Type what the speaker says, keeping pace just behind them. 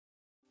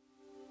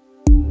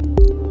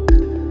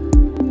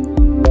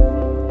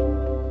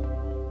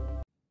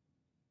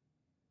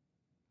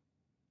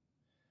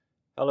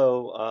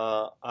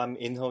I'm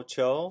In-Ho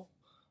Cho.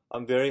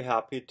 I'm very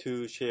happy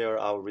to share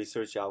our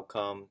research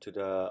outcome to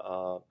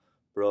the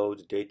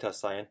broad data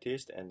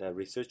scientists and the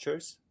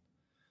researchers.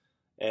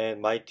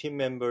 And my team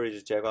member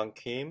is Jae-Kwang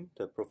Kim,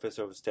 the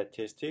professor of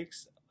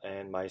statistics,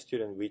 and my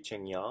student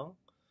Wee-Cheng Yang.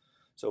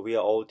 So we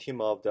are all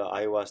team of the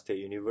Iowa State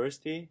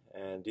University,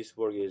 and this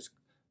work is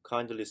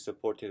kindly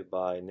supported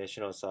by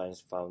National Science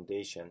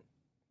Foundation.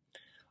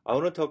 I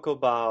want to talk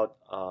about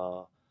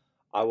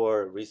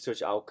our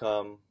research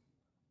outcome,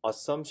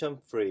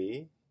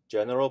 assumption-free,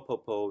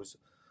 general-purpose,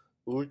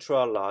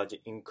 ultra-large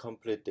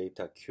incomplete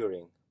data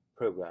curing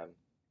program.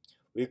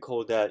 We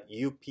call that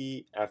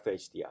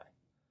UP-FHDI.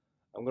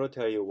 I'm going to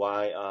tell you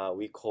why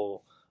we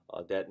call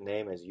that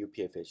name as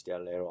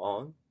UP-FHDI later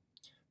on.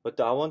 But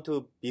I want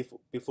to,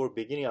 before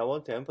beginning, I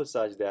want to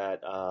emphasize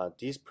that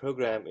this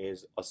program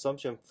is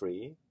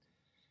assumption-free.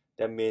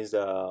 That means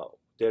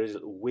there is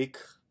weak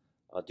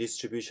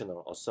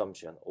distributional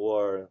assumption,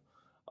 or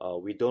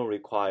we don't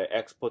require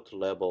expert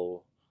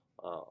level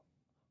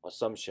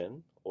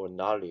assumption or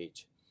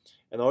knowledge.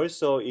 And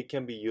also it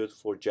can be used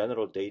for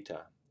general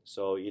data.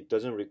 So it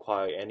doesn't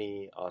require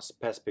any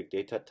specific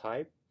data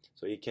type.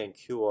 So it can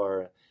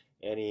cure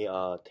any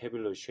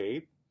tabular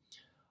shape,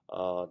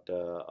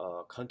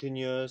 the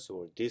continuous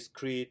or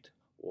discrete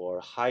or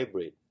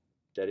hybrid.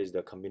 That is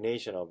the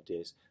combination of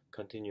this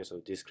continuous or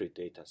discrete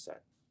data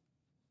set.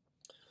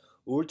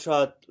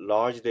 Ultra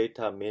large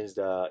data means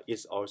that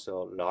it's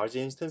also large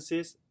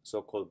instances,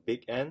 so-called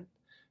big N,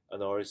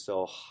 and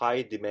also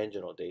high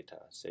dimensional data,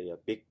 say a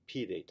big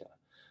P data.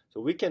 So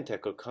we can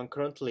tackle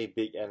concurrently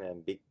big N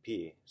and big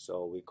P,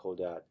 so we call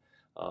that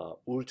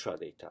ultra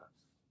data.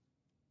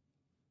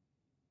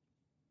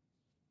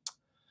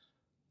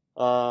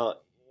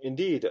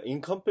 Indeed,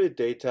 incomplete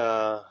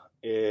data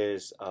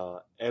is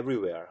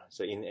everywhere.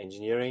 So in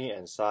engineering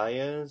and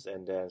science,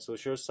 and then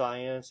social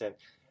science and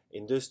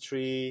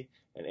industry,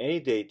 and any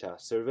data,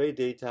 survey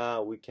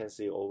data, we can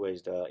see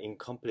always the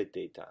incomplete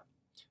data.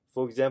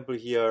 For example,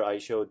 here I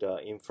showed the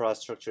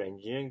infrastructure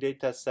engineering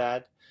data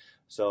set.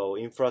 So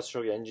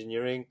infrastructure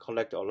engineering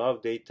collect a lot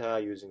of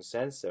data using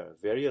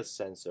various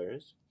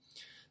sensors.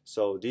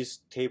 So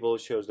this table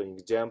shows an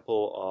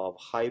example of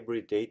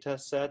hybrid data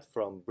set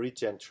from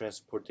bridge and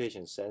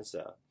transportation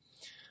sensor,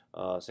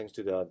 thanks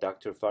to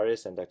Dr.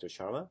 Faris and Dr.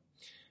 Sharma.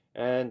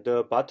 And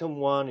the bottom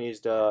one is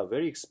the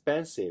very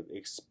expensive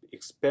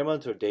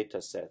experimental data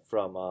set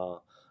from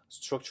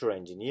structural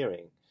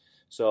engineering.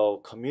 So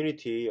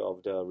community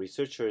of the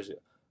researchers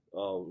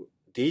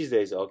these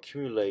days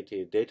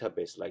accumulated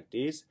database like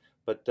this,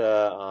 but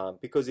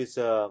because it's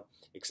an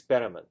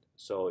experiment,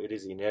 so it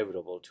is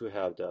inevitable to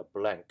have the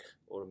blank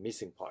or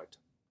missing part.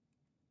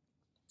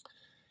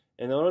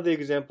 And another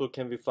example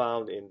can be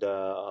found in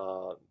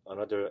the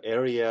another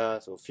area,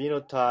 so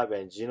phenotype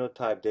and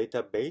genotype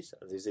database.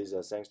 This is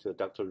thanks to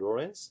Dr.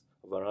 Lawrence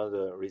of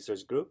another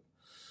research group.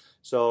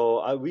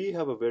 So we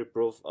have a very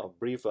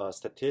brief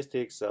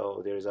statistics.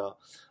 So there's a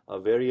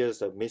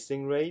various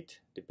missing rate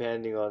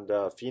depending on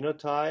the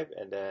phenotype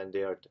and then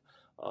their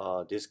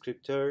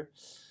descriptor.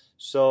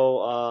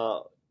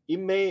 So it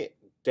may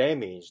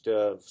damage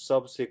the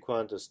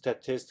subsequent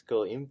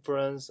statistical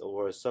inference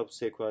or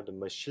subsequent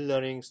machine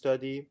learning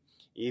study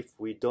if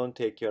we don't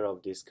take care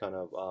of this kind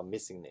of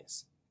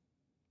missingness.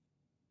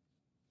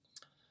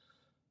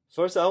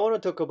 First, I want to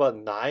talk about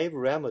naïve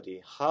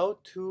remedy, how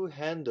to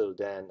handle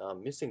then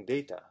missing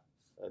data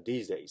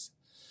these days.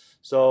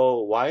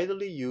 So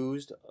widely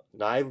used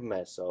naïve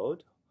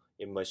method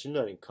in machine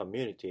learning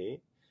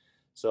community.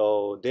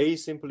 So they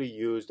simply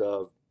use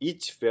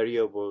each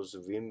variable's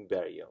mean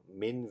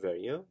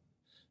value.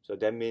 So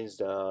that means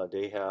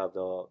they have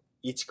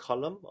each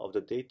column of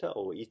the data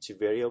or each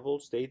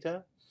variable's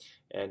data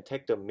and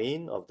take the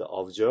mean of the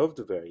observed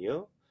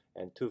value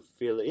and to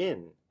fill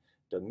in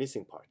the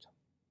missing part.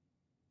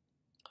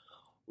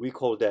 We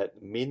call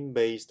that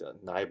mean-based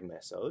naïve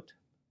method.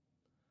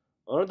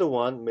 Another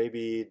one may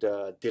be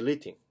the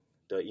deleting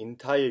the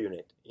entire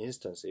unit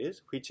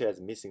instances which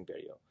has missing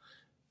value.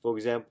 For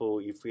example,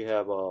 if we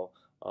have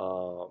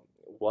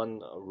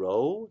one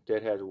row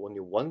that has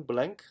only one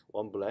blank,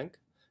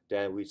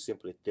 then we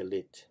simply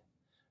delete.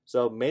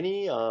 So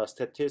many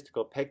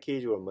statistical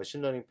package or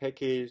machine learning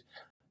package,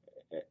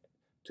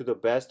 to the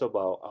best of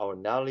our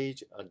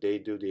knowledge, they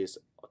do this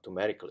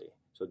automatically.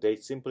 So they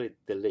simply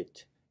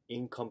delete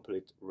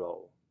incomplete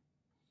row.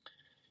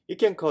 It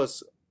can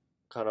cause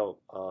kind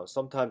of,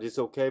 sometimes it's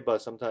okay,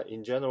 but sometimes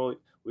in general,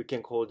 we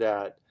can call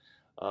that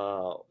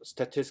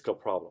statistical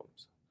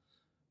problems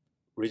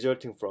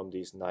resulting from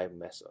this naïve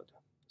method.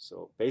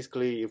 So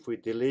basically, if we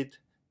delete,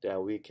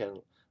 then we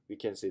can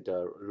see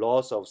the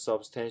loss of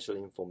substantial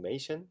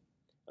information,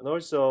 and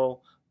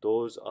also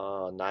those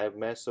naïve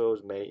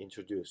methods may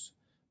introduce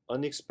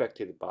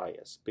unexpected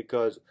bias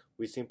because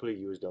we simply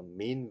use the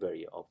mean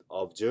value of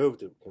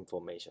observed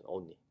information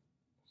only.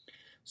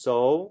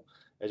 So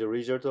as a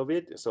result of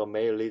it, so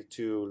may lead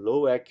to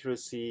low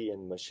accuracy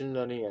in machine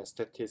learning and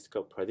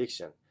statistical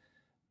prediction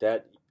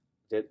that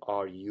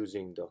are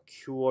using the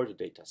cured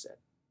data set.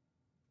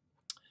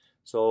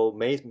 so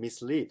may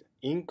mislead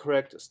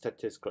incorrect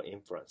statistical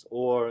inference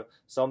or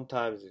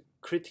sometimes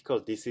critical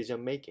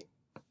decision making.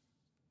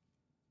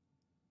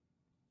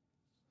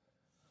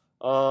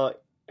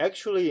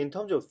 Actually, in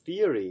terms of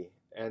theory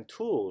and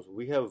tools,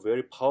 we have a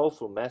very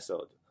powerful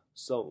method.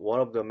 So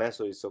one of the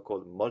methods is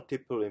so-called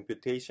multiple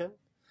imputation.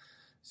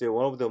 So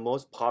one of the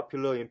most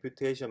popular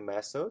imputation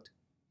method,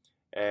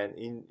 and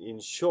in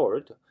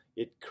short,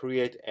 it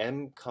creates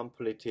m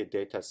completed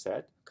data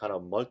set, kind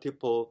of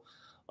multiple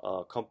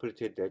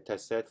completed data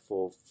set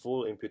for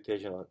full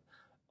imputation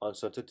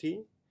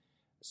uncertainty.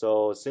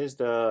 So since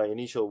the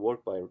initial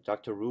work by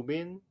Dr.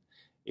 Rubin,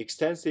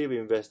 extensive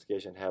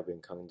investigation have been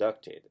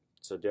conducted.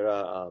 So there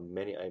are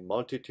a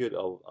multitude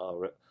of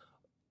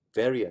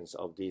variants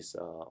of this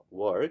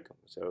work,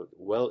 so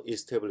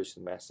well-established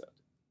method.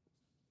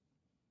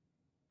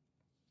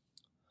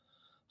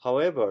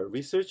 However,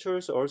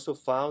 researchers also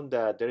found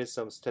that there is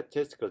some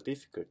statistical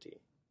difficulty.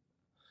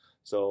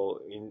 So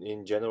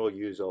in general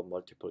use of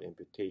multiple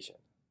imputation.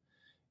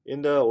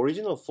 In the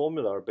original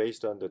formula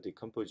based on the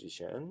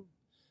decomposition,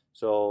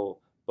 so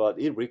but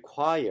it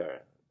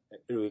requires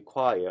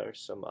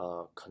some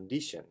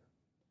condition.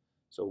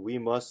 So we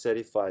must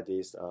satisfy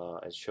this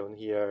as shown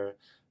here.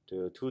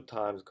 The 2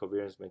 times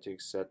covariance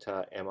matrix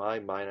theta mi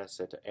minus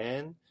theta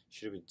n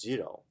should be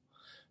 0.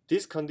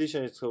 This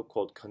condition is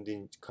so-called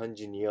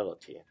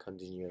congeniality.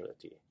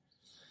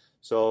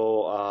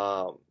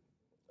 So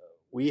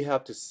we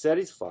have to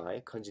satisfy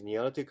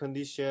congeniality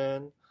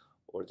condition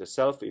or the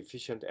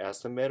self-efficient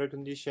estimator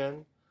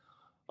condition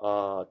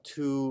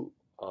to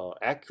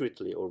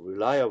accurately or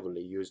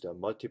reliably use the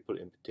multiple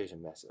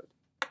imputation method.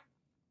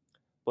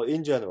 But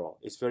in general,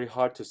 it's very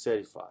hard to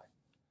satisfy,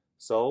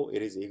 so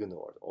it is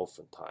ignored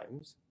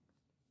oftentimes.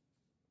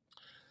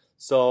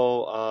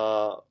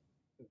 So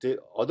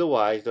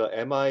otherwise, the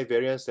MI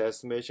variance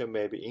estimation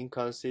may be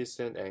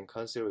inconsistent and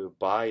considerably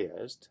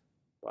biased.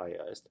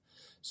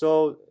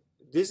 So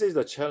this is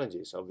the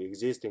challenges of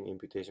existing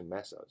imputation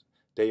methods.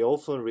 They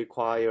often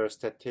require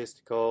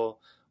statistical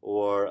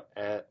or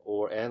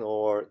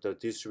the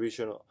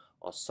distribution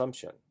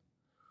assumption,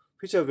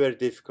 which are very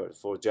difficult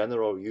for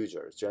general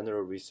users,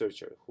 general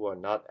researchers who are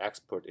not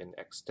expert in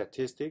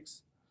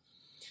statistics,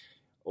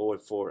 or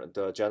for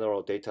the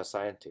general data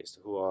scientists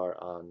who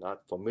are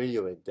not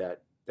familiar with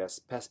that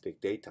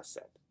specific data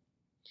set.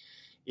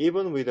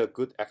 Even with a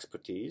good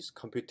expertise,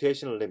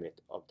 computation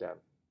limit of them.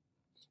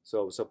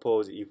 So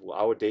suppose if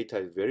our data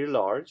is very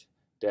large,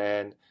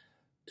 then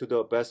to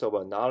the best of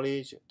our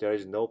knowledge, there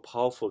is no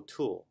powerful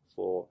tool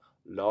for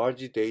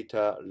large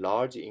data,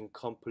 large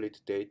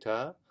incomplete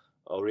data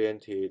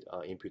oriented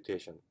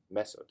imputation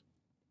method.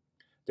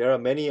 There are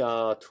many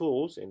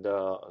tools in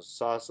the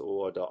SAS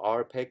or the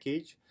R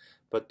package,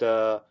 but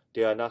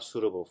they are not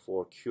suitable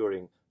for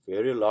curing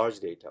very large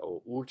data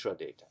or ultra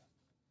data.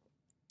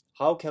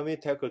 How can we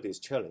tackle this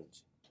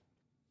challenge?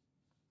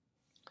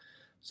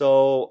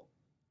 So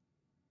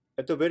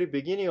at the very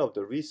beginning of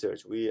the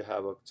research, we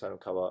have a kind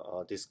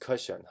of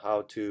discussion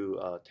how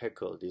to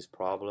tackle this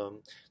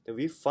problem. Then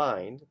we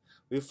found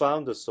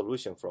the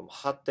solution from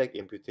hot deck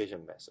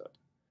imputation method.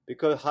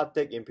 Because hot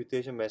deck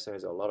imputation method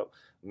has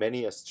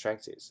many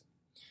strengths.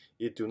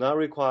 It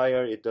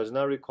does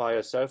not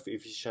require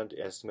self-efficient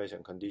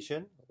estimation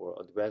condition or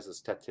advanced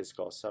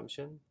statistical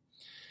assumption,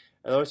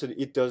 and also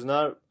it does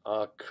not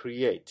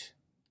create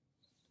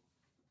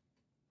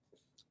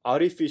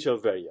artificial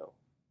variable,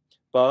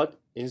 but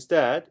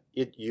instead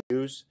it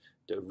uses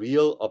the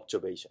real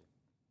observation,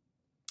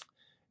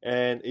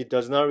 and it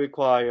does not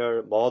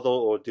require model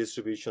or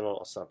distributional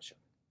assumption.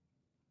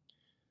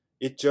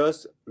 It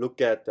just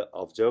looks at the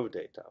observed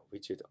data,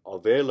 which is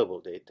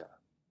available data.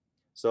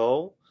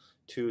 So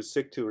to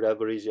seek to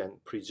leverage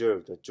and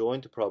preserve the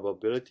joint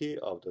probability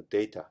of the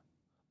data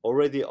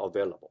already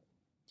available.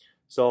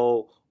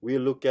 So we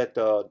look at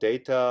the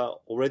data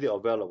already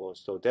available.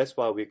 So that's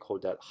why we call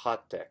that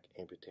hot deck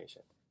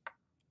imputation.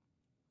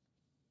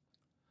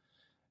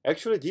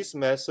 Actually, this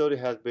method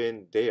has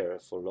been there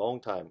for a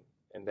long time.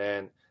 And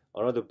then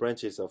another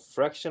branch is a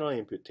fractional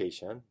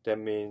imputation. That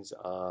means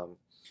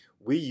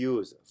we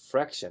use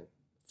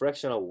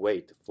fractional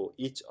weight for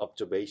each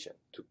observation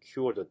to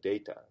cure the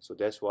data. So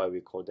that's why we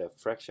call that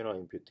fractional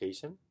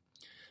imputation.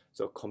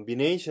 So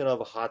combination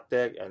of hot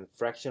deck and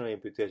fractional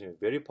imputation is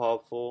very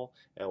powerful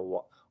and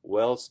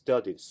well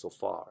studied so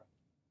far.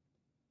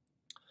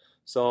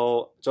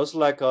 So just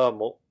like a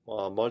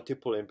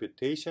multiple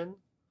imputation,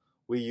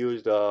 we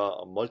use the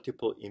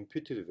multiple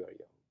imputed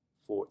variable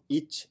for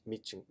each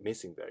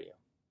missing variable.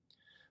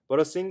 But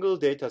a single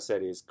data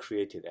set is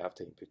created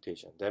after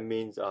imputation. That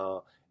means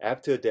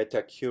after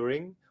data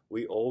curing,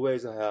 we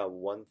always have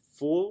one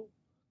full,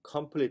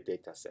 complete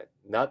data set,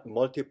 not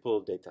multiple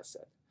data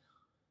set.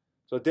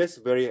 So that's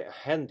very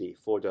handy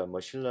for the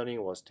machine learning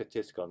or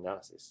statistical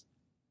analysis.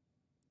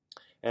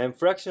 And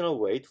fractional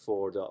weight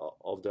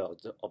of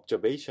the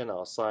observation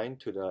are assigned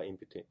to the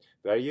imputed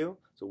value,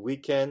 so we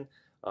can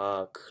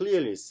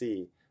clearly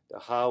see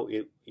how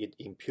it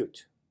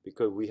impute,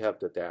 because we have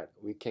the data.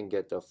 We can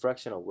get the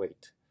fractional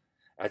weight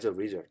as a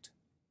result.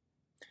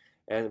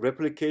 And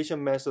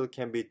replication method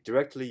can be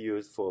directly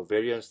used for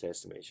variance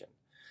estimation.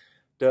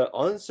 The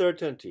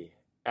uncertainty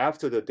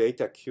after the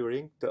data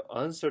curing, the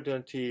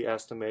uncertainty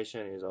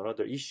estimation is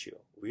another issue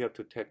we have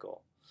to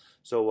tackle.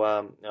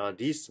 So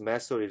this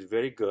method is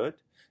very good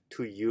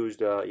to use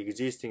the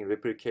existing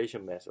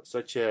replication method,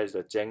 such as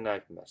the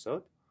Jackknife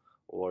method,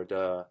 or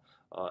the,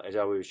 as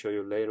I will show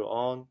you later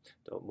on,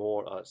 the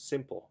more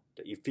simple,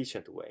 the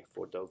efficient way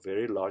for the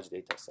very large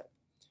data set,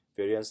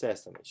 variance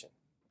estimation.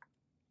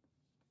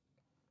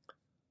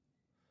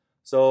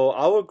 So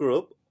our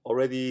group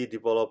already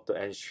developed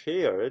and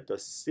shared the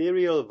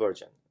serial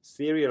version.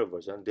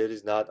 There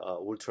is not an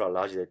ultra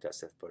large data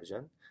set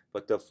version,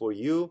 but for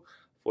you,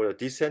 for the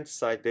decent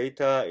size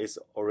data is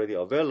already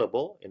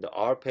available in the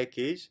R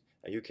package,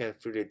 and you can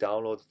freely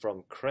download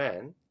from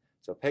CRAN.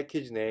 So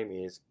package name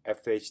is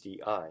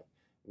FHDI,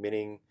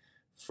 meaning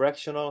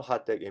fractional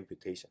hot-deck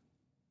imputation.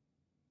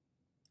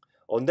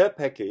 On that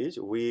package,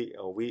 we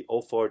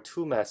offer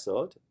two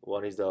methods.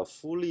 One is the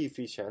fully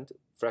efficient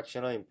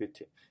fractional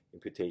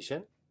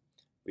imputation,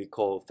 we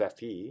call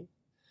FHDI.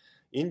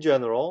 In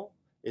general,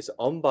 it's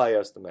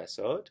unbiased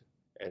method,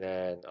 and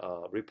then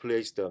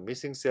replace the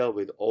missing cell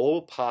with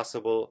all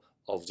possible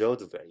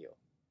observed value.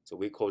 So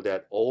we call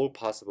that all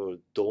possible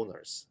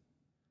donors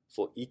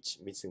for each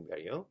missing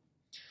value.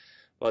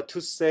 But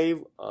to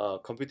save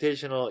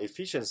computational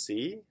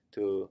efficiency,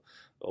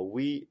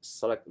 we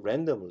select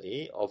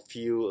randomly a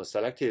few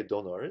selected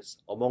donors.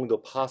 Among the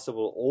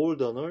possible all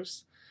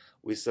donors,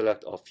 we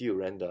select a few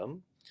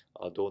random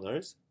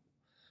donors.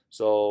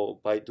 So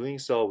by doing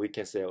so, we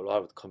can save a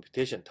lot of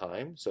computation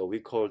time. So we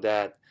call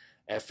that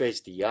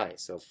FHDI,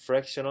 so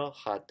fractional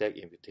hot-deck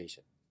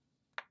imputation.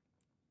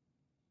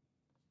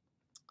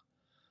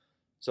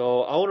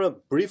 So I want to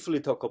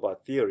briefly talk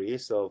about theory.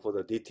 So for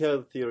the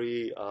detailed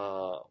theory,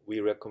 we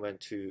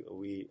recommend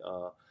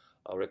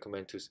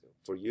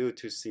for you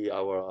to see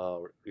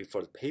our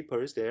referred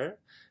papers there.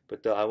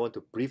 But I want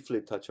to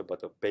briefly touch about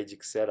the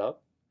basic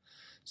setup.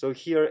 So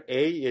here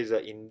A is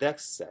an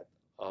index set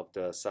of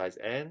the size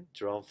n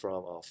drawn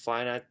from a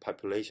finite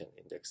population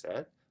index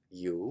set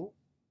U.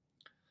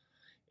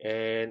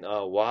 And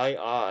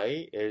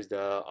yi is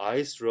the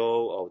ith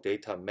row of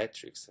data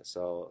matrix,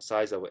 so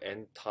size of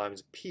n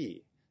times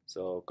p.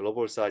 So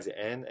global size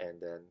n,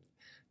 and then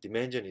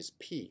dimension is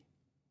p.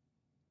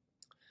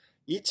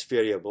 Each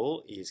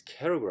variable is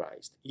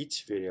categorized.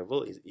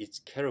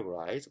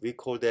 We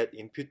call that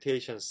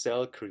imputation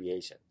cell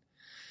creation.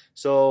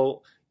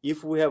 So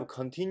if we have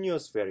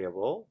continuous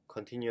variable,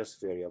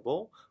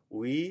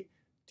 we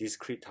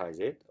discretize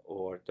it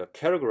or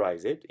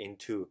categorize it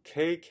into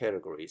k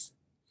categories.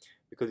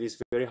 Because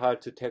it's very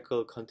hard to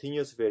tackle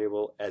continuous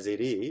variable as it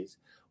is,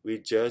 we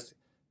just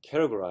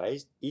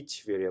categorize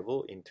each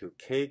variable into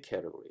k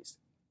categories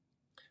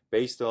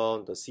based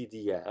on the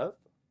CDF,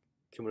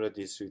 cumulative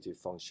distributive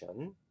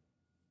function.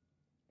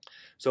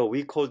 So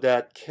we call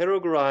that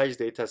categorized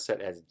data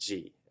set as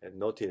G, and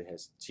noted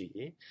as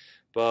G.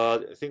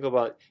 But think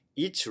about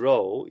each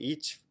row,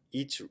 each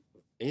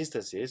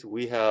instances,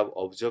 we have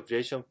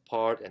observation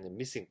part and the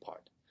missing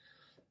part.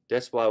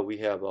 That's why we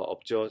have an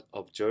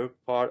observed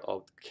part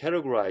of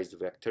categorized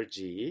vector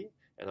G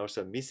and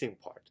also missing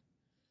part.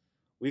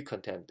 We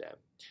contain them.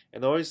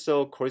 And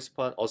also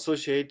correspond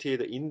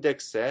associated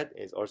index set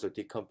is also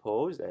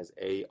decomposed as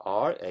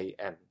AR,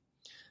 AM.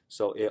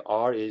 So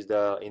AR is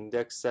the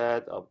index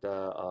set of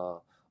the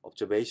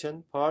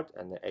observation part,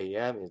 and the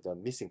AM is the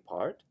missing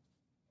part.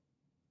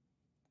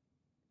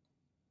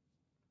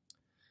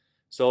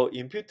 So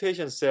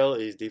imputation cell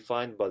is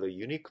defined by the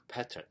unique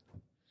pattern.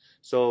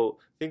 So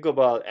think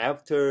about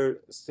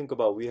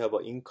we have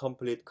an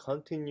incomplete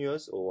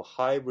continuous or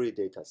hybrid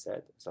data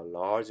set. It's a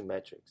large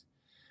matrix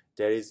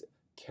that is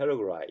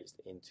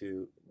categorized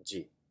into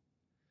G.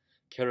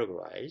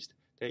 Categorized.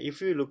 Then if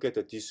you look at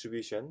the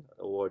distribution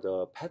or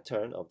the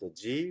pattern of the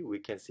G, we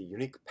can see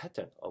unique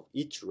pattern of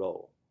each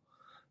row.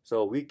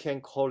 So we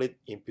can call it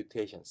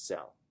imputation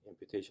cell.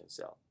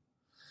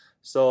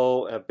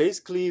 So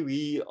basically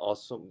we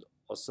assume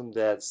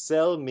that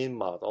cell mean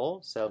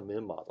model.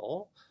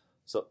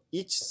 So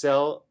each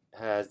cell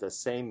has the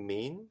same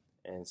mean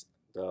and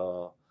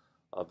the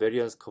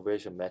variance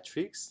curvature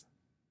matrix.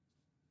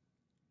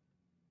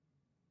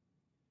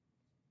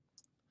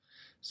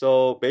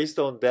 So based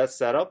on that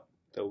setup,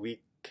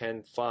 we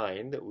can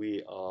find the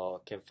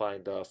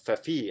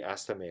FHDI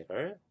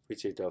estimator,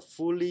 which is the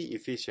fully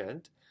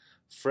efficient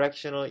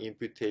fractional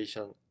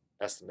imputation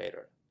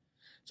estimator.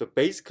 So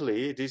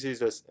basically, this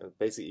is a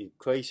basic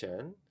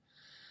equation.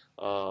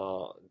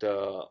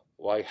 The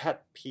y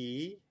hat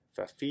p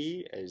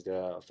FHDI is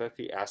the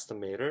FHDI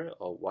estimator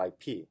of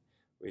yp,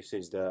 which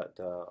is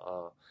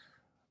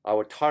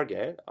our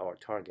target.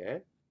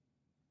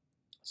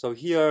 So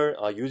here,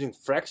 using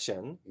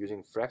fraction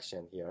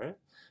here,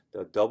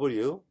 the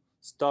W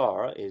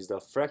star is the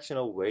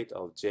fractional weight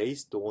of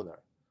J's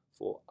donor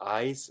for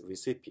I's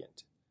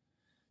recipient.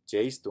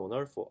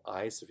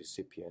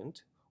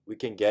 We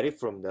can get it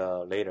from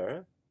the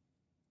later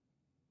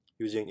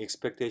using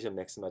expectation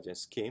maximization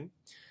scheme.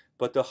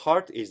 But the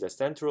heart is the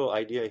central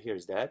idea here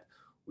is that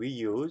we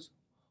use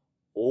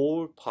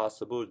all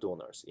possible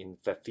donors in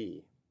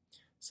FHDI.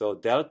 So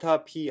delta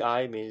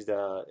pi means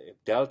the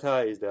delta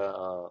is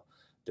the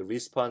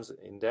response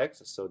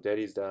index. So that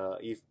is the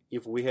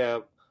if we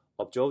have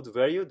observed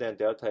value, then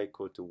delta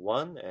equal to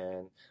 1,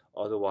 and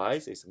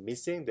otherwise it's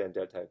missing, then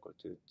delta equal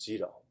to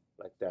 0,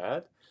 like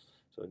that.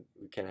 So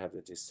we can have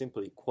this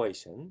simple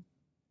equation.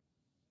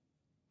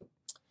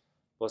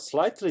 But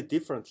slightly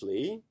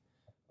differently,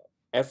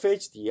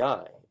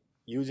 FHDI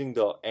using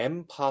the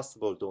m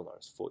possible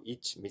donors for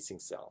each missing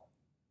cell.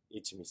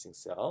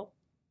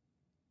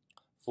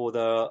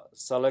 To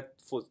select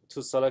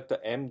the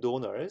m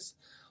donors,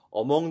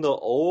 among the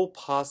all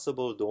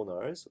possible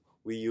donors,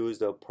 we use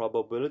the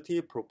probability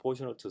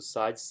proportional to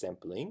size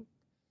sampling.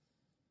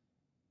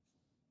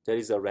 There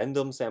is a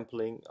random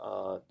sampling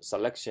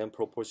selection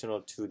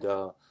proportional to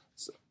the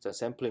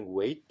sampling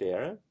weight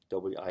there,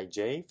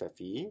 Wij,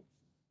 FHDI.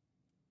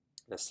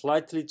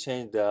 Slightly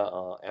change the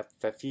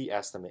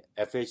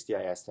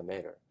FHDI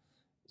estimator.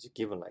 It's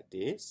given like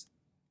this.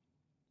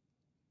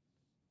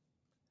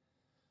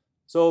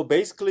 So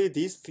basically,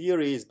 this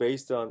theory is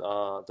based on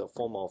the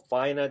form of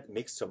finite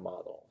mixture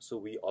model. So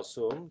we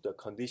assume the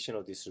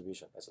conditional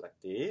distribution as like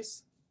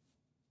this.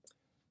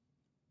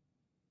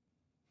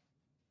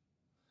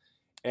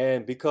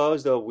 And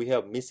because we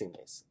have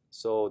missingness,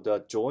 so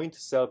the joint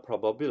cell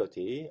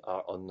probability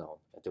are unknown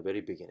at the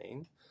very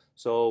beginning.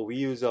 So we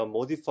use a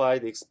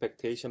modified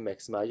expectation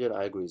maximizer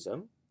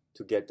algorithm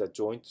to get the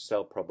joint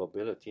cell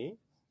probability.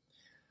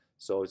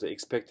 So the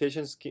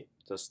expectation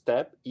the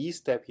step, E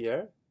step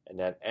here, and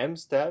then M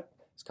step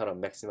is kind of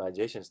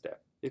maximization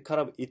step. It's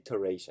kind of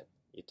iteration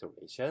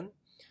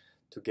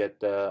to get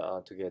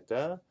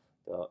the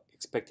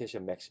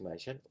expectation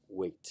maximization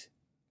weight,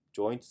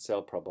 joint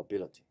cell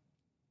probability.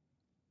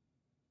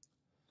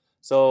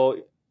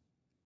 So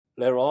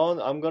later on,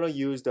 I'm gonna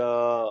use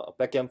the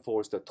back and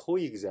forth the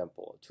toy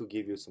example to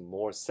give you some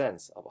more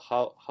sense of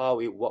how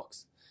it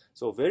works.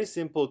 So very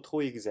simple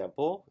toy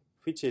example,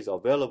 which is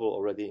available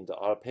already in the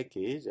R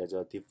package as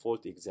a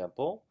default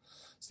example.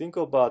 Think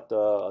about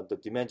the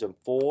dimension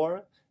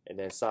 4 and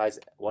then size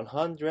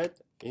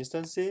 100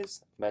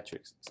 instances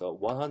matrix. So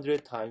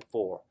 100 times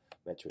 4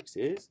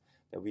 matrices.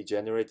 And we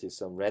generated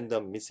some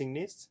random missing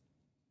lists.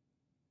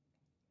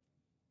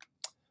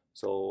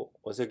 So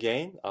once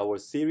again, our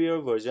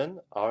serial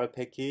version R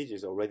package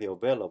is already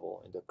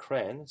available in the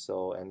CRAN.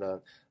 So and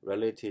the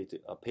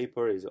related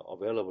paper is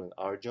available in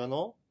R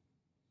journal.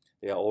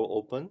 They are all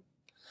open.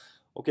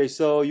 Okay,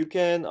 so you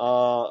can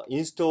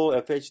install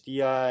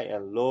FHDI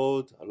and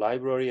load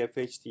library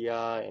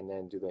FHDI and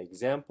then do the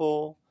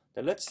example.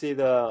 Then let's see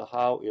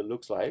how it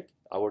looks like.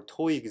 Our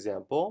toy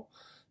example.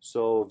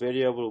 So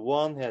variable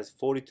 1 has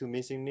 42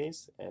 missing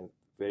lists, and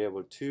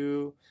variable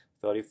 2,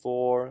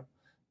 34,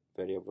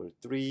 variable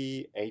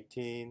 3,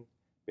 18,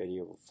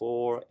 variable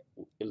 4,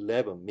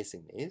 11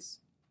 missing lists.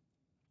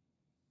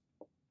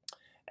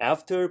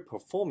 After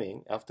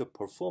performing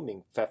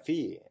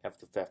FHDI,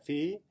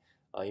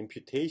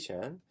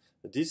 imputation,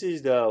 this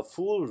is the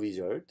full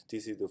result.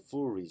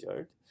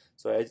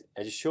 So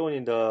as shown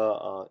in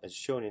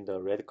the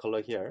red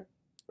color here.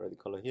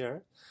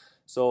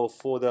 So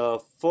for the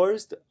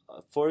first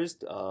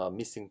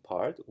missing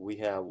part, we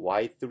have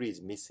Y3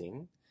 is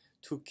missing.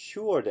 To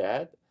cure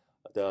that,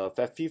 the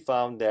FHDI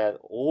found that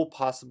all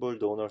possible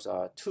donors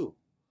are two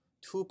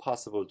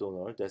possible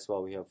donors. That's why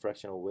we have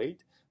fractional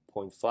weight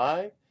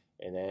 0.5,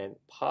 and then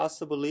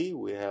possibly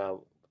we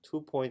have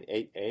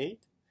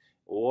 2.88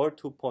 or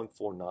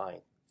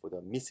 2.49 for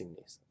the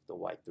missingness of the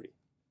Y3.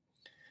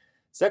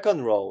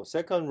 Second row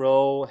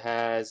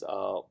has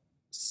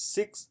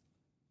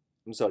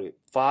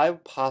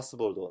 5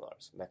 possible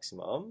donors,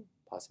 maximum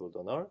possible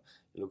donor.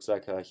 It looks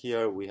like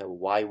here we have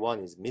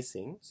Y1 is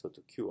missing, so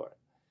to cure.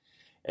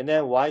 And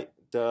then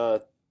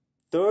the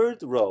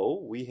third row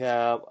we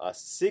have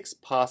 6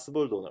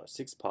 possible donors.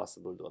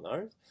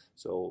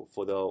 So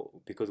for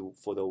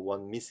the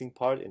one missing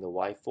part in the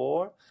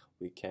Y4,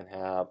 we can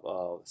have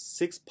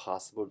 6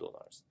 possible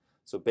donors.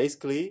 So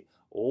basically,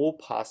 all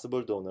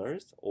possible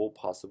donors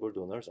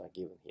are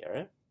given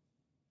here.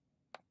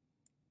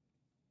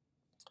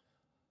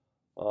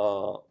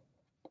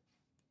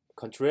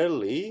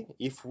 Contrarily,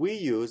 if we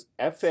use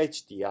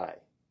FHDI,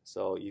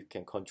 so you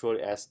can control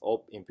S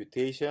of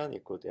imputation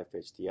equal to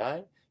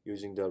FHDI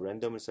using the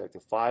randomly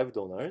selected 5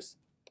 donors.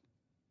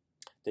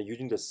 Then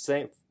using the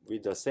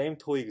same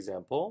toy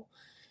example,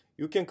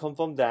 you can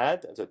confirm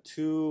that the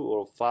 2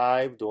 or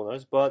 5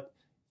 donors, but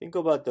think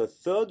about the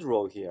third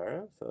row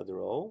here,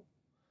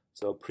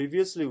 So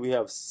previously we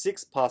have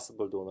 6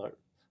 possible donors,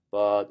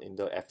 but in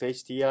the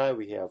FHDI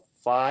we have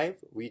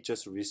 5. We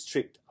just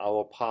restrict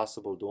our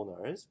possible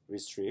donors,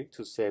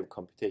 to save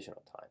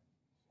computational time.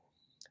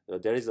 So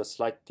there is a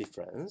slight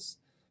difference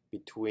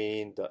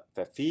between the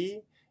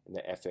FHDI and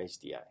the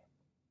FHDI.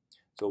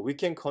 So we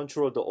can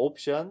control the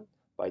option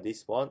by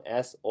this one,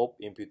 S of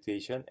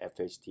imputation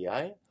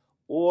FHDI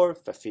or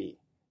FHDI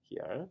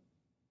here.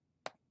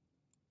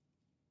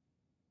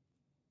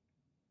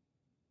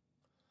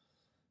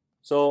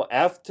 So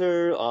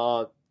after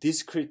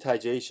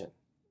discretization,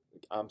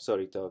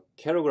 the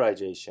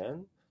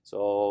categorization,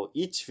 so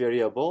each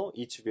variable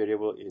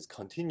is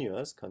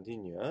continuous.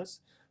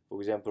 For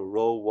example,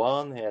 row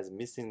 1 has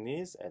missing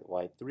this at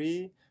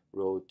y3,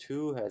 row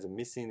 2 has a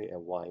missing it at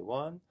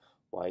y1,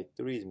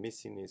 y3 is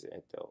missing this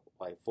at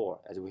y4,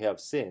 as we have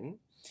seen.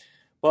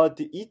 But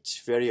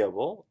each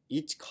variable,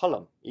 each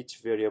column, each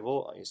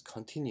variable is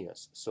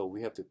continuous. So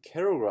we have to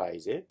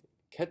categorize it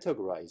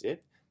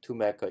to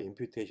make an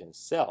imputation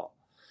cell.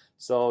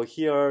 So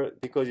here,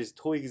 because it's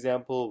two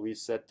example, we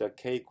set the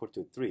k equal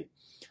to 3.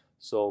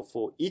 So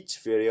for each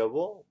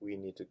variable, we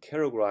need to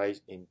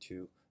categorize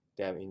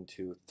them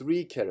into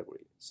 3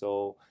 categories.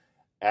 So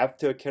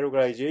after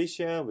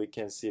categorization, we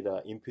can see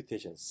the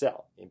imputation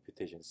cell.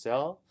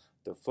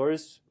 The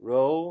first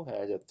row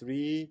has a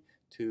 3,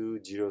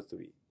 2, 0,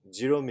 3.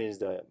 0 means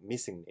the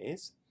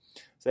missingness.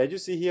 So as you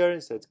see here,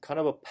 it's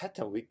kind of a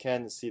pattern. We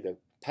can see the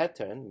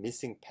pattern,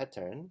 missing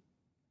pattern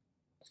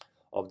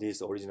of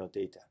this original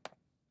data.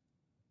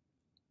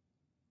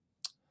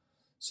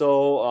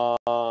 So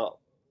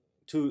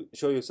to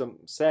show you some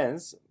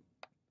sense,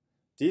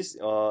 this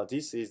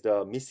is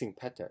the missing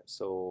pattern.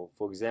 So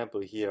for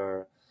example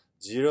here,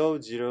 0,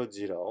 0,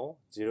 0,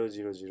 0,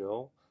 0,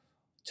 0,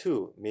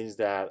 2 means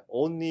that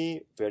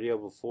only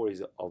variable 4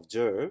 is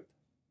observed,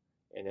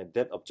 and then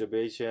that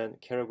observation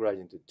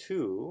categorized into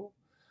 2,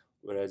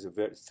 whereas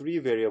 3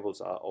 variables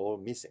are all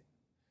missing.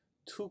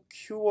 To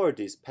cure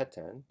this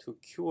pattern,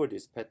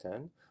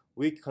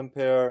 we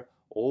compare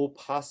all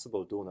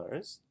possible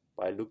donors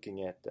by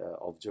looking at the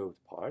observed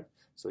part.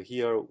 So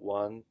here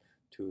 1,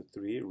 2,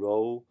 3,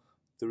 row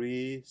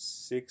 3,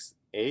 6,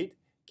 8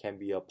 can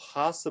be a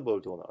possible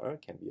donor.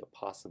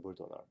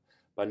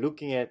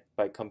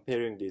 By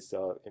comparing these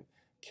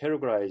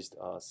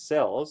categorized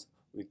cells,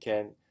 we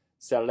can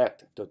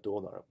select the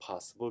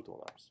possible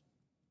donors.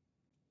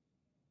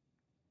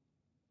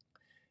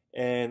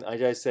 And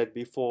as I said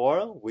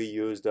before, we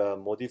use the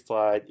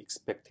modified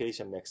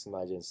expectation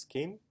maximization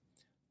scheme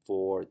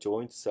for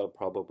joint cell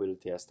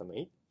probability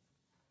estimate.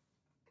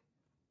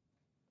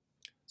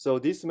 So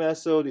this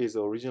method is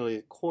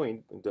originally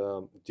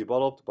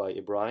developed by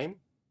Ibrahim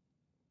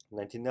in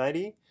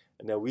 1990,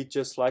 and then we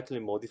just slightly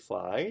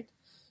modified.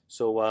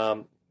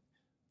 So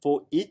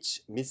for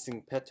each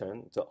missing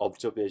pattern, the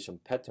observation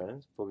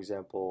pattern, for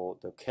example,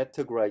 the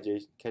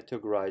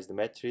categorized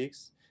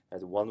matrix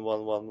as 1,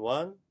 1, 1,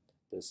 1,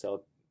 the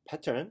cell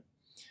pattern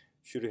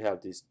should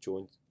have this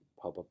joint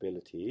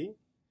probability,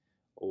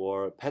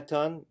 or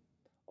pattern,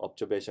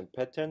 observation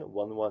pattern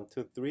 1, 1,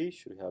 2, 3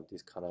 should have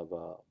this kind of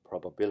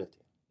probability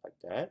like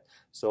that.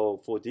 So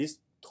for this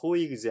two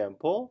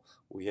example,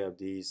 we have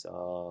these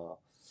so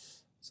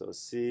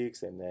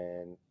 6 and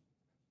then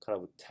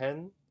kind of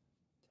 10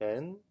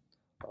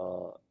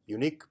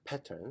 unique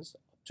patterns,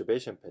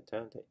 observation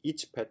pattern.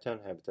 Each pattern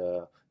have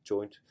the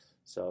joint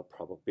cell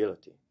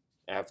probability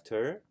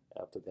after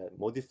that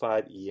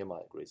modified EM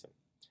algorithm.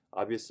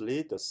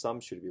 Obviously, the sum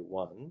should be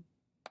 1.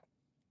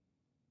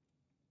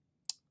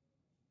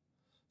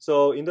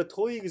 So in the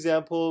toy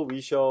example,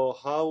 we show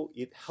how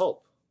it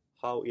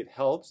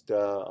helps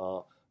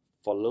the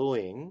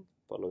following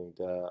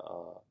the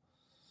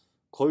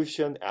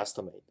coefficient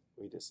estimate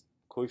with this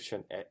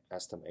coefficient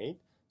estimate.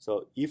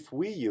 So if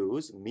we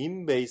use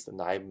mean-based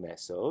naïve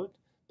method,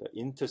 the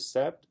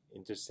intercept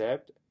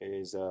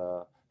is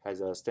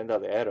has a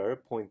standard error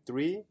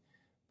 0.3,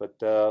 but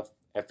the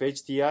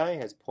FHDI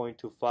has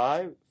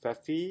 0.25,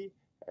 FFE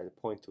has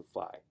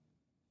 0.25.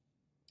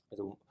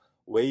 So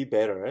way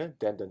better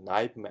than the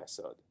naïve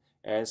method,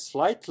 and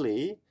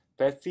slightly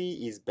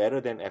FFE is better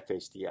than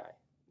FHDI.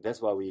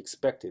 That's what we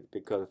expected,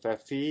 because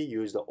FFE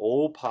used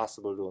all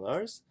possible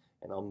donors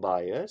and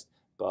unbiased,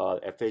 but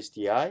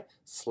FHDI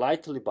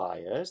slightly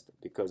biased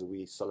because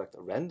we select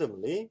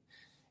randomly,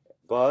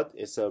 but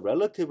it's a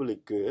relatively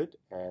good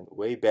and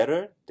way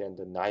better than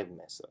the naïve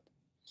method.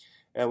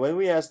 And when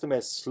we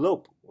estimate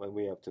slope, when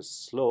we have to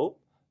slope,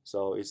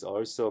 so it's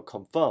also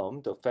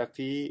confirmed the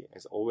FFE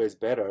is always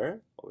better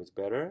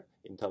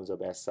in terms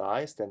of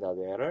SI, standard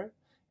error,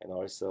 and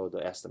also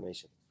the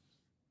estimation.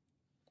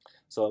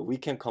 So we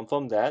can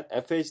confirm that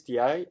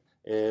FHDI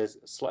is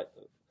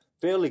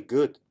fairly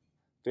good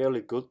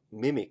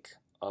mimic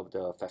of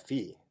the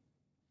FFE.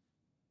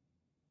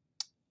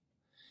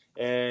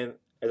 And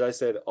as I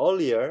said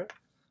earlier,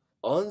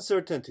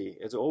 uncertainty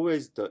is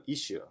always the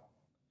issue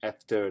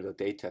after the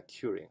data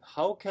curing.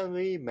 How can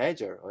we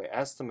measure or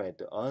estimate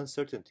the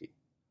uncertainty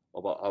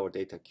about our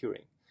data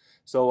curing?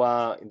 So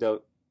in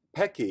the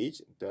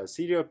package, the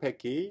serial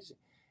package,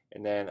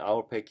 and then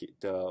our package,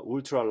 the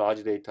ultra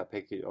large data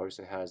package,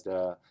 also has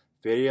the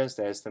variance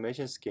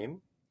estimation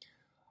scheme.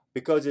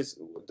 Because it's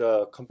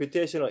the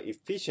computational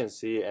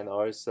efficiency and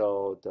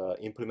also the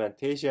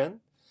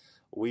implementation,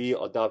 we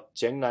adopt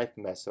Jackknife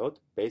method,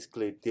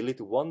 basically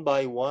delete one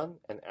by one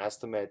and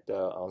estimate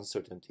the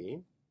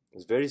uncertainty.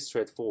 It's very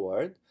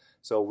straightforward.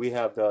 So we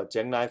have the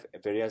Jackknife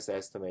variance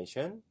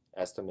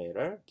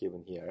estimator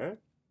given here.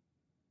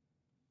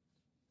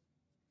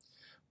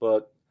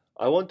 But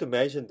I want to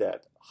mention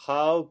that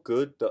how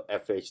good the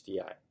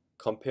FHDI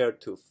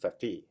compared to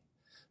FFE.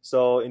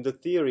 So in the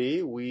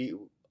theory,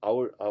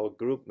 our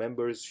group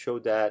members show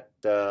that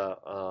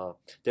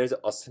there's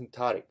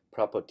asymptotic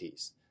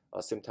properties.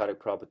 Asymptotic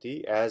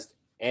property as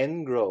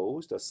n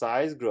grows, the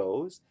size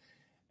grows,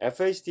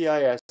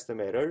 FHDI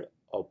estimator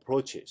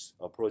approaches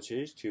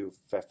to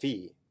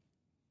FFE.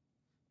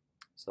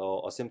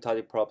 So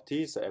asymptotic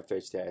properties,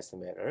 FHDI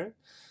estimator.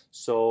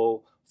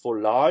 So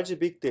for large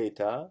big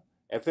data,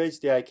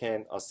 FHDI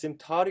can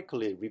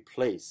asymptotically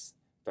replace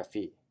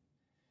FFE.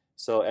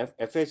 So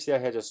FHDI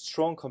has a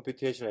strong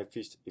computational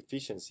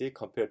efficiency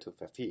compared to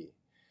FFE.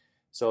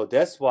 So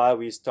that's why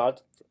we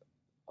start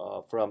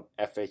from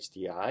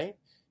FHDI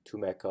to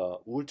make a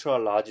ultra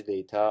large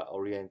data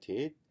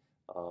oriented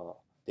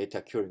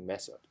data curing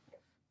method.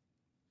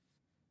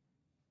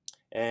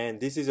 And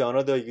this is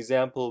another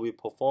example we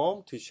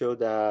perform to show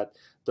that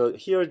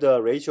here the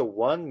ratio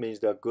 1 means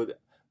the good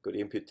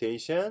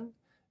imputation.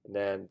 And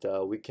then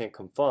we can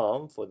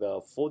confirm for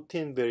the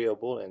 14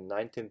 variable and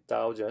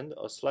 19,000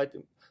 a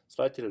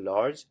slightly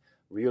large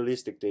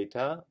realistic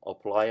data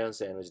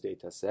appliance energy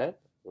data set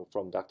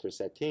from Dr.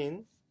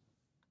 Satin.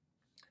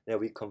 Then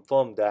we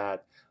confirm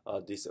that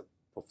this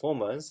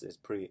performance is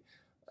pretty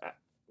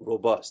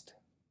robust,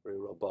 very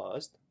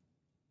robust.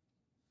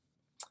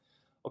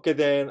 Okay,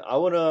 then I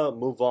want to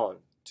move on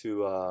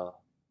to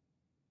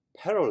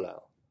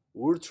parallel,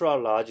 ultra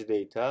large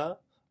data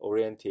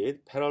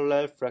oriented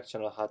parallel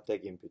fractional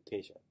hot-tag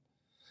imputation.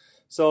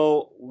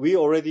 So we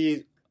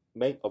already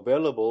make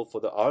available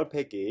for the R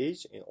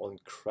package on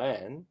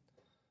CRAN,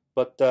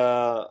 but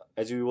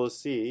as you will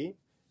see,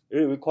 it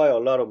requires a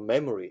lot of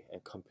memory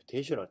and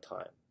computational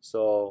time.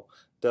 So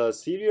the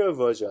serial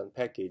version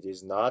package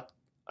is not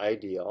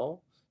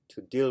ideal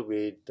to deal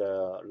with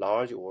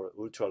large or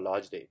ultra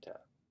large data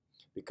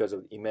because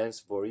of immense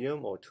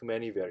volume or too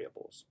many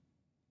variables.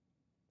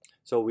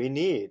 So we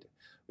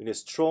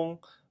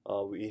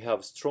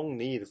have strong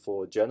need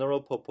for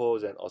general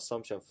purpose and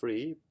assumption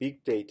free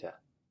big data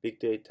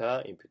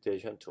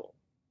imputation tool.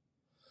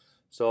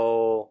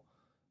 So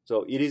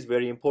it is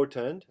very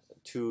important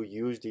to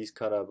use this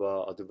kind of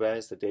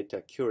advanced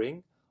data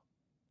curing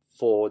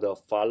for the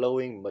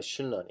following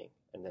machine learning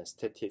and then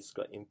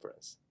statistical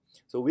inference.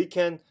 So we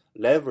can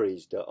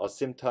leverage the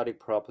asymptotic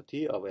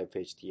property of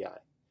FHDI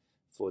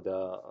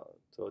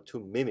to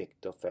mimic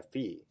the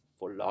FFE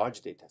for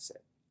large data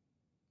set.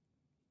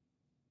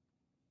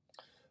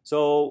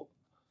 So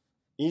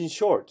in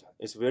short,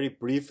 it's very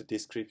brief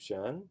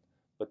description,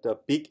 but the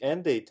big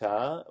N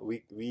data,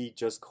 we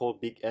just call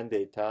big N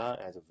data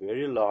as a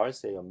very large,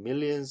 say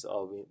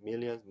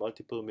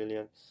multiple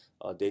million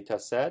data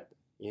set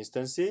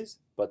instances,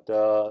 but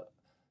the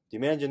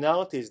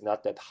dimensionality is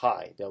not that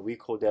high. Then we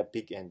call that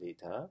big N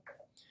data.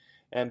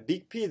 And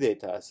big P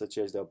data, such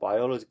as the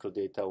biological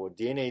data or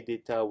DNA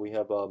data, we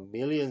have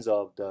millions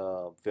of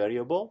the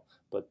variable,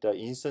 but the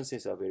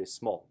instances are very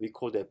small. We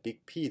call that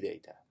big P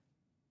data.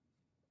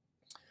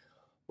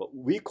 But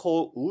we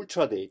call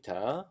ultra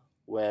data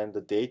when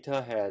the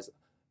data has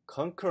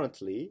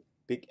concurrently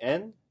big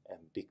N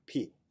and big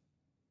P.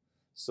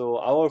 So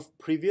our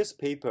previous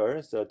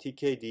paper, the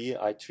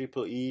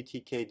IEEE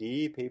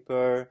TKD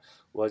paper,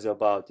 was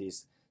about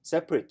this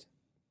separate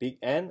big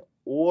N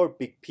or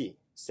big P.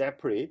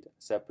 Separate.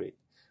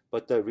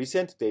 But the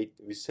recent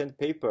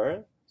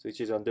paper,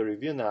 which is under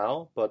review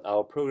now, but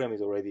our program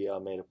is already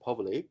made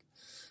public.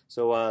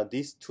 So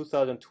this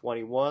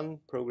 2021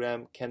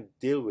 program can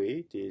deal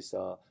with this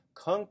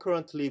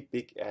concurrently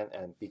big N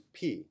and big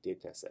P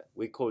dataset.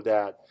 We call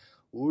that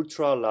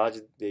ultra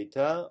large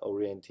data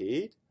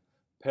oriented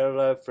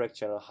parallel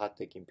fractional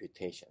hot-tag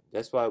imputation.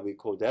 That's why we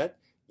call that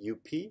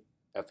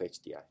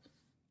UP-FHDI.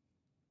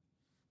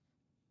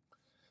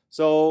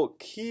 So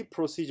key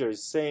procedure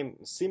is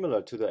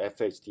similar to the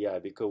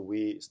FHDI because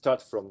we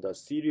start from the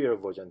serial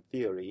version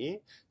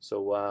theory.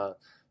 So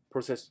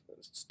process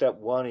step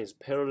 1 is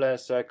parallel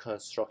cell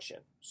construction.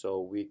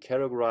 So we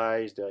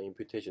categorize the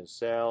imputation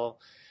cell,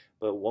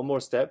 but one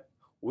more step,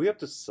 we have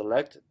to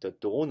select the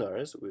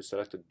donors. We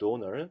select the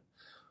donor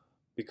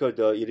because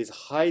it is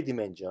high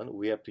dimension.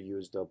 We have to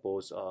use the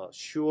both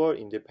sure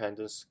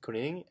independent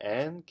screening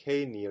and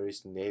k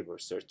nearest neighbor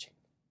searching.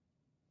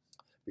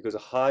 Because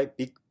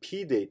big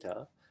P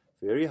data,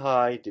 very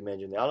high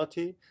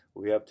dimensionality,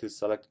 we have to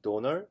select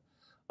donor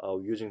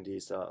using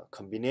this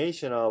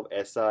combination of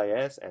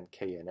SIS and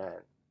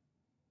KNN.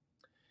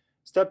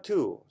 Step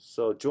 2,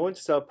 so joint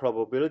cell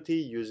probability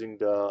using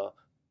the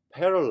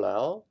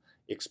parallel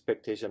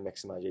expectation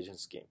maximization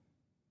scheme.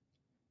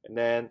 And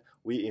then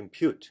we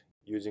impute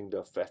using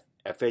the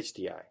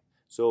FHDI.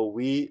 So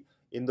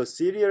in the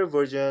serial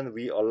version,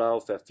 we allow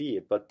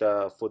FFE, but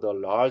for the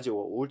large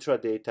or ultra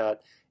data,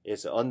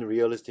 it's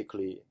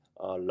unrealistically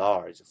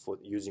large for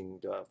using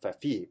the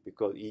FFE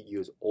because it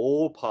uses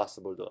all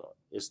possible donors.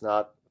 It's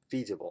not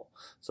feasible.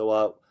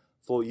 So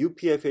for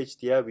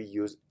UP-FHDI, we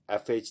use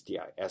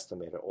FHDI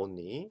estimator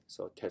only,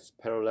 so test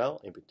parallel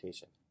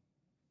imputation.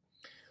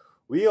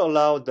 We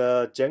allow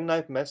the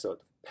Jackknife method,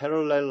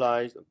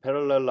 parallelized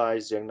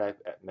Jackknife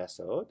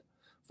method.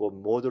 for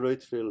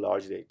moderately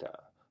large data.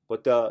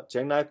 But the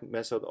Jackknife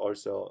method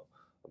also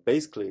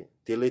basically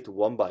delete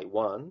one by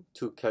one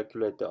to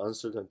calculate the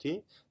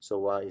uncertainty.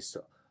 So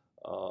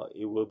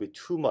it will be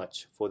too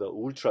much for the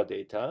ultra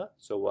data.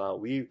 So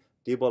we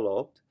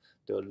developed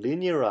the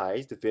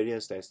linearized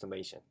variance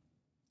estimation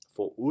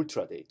for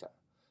ultra data.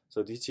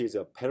 So this is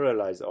a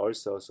parallelized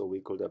also, so we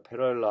call the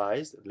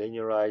parallelized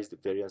linearized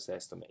variance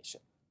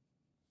estimation.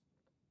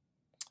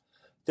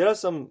 There are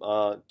some,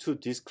 to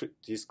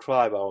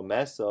describe our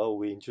method,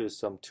 we introduce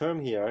some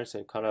term here,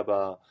 so kind of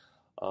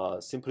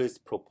a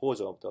simplest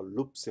proposal of the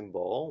loop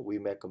symbol. We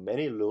make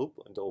many loop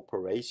in the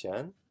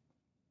operation.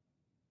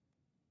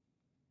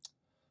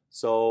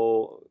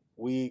 So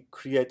we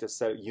create a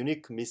set of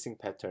unique missing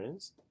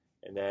patterns,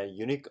 and then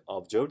unique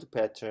observed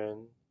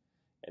pattern,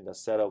 and a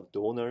set of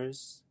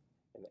donors,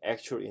 and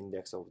actual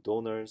index of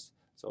donors,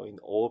 so in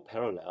all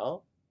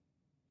parallel.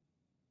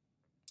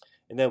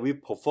 And then we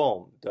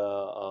perform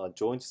the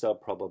joint cell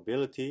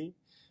probability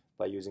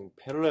by using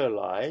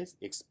parallelized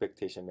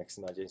expectation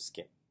maximization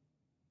scheme.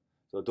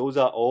 So those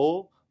are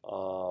all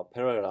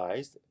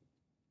parallelized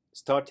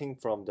starting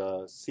from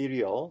the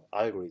serial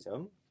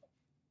algorithm.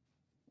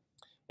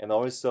 And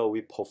also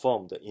we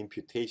perform the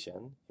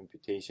imputation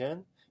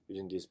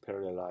using this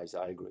parallelized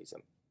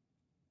algorithm.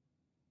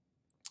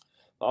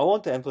 I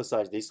want to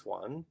emphasize this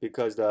one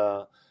because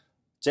the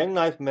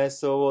Jackknife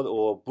method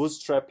or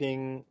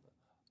bootstrapping,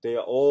 they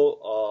are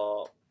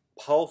all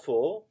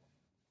powerful,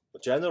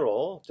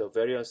 general, the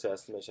variance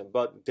estimation,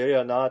 but they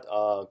are not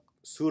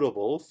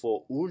suitable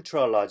for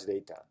ultra large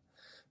data.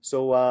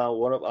 So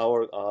one of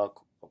our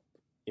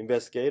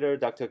investigator,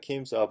 Dr.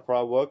 Kim's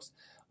works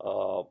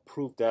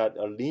proved that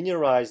a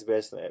linearized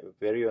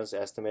variance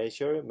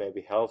estimation may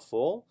be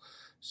helpful.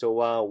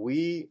 So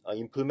we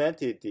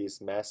implemented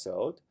this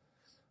method,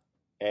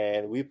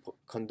 and we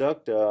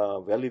conduct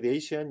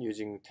validation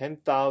using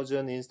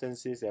 10,000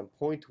 instances and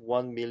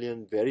 0.1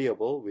 million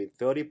variable with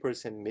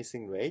 30%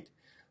 missing rate.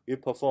 We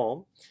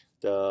perform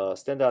the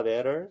standard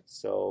error,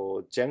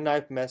 so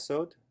Jackknife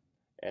method,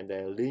 and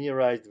then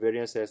linearized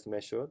variance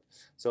estimation.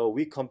 So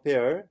we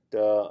compare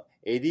the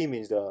AD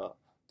means the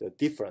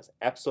difference,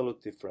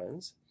 absolute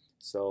difference.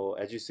 So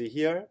as you see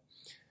here,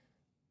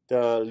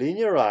 the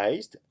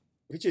linearized,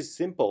 which is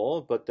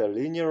simple, but the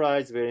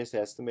linearized variance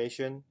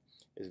estimation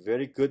is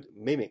very good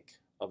mimic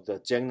of the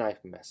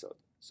Jackknife method.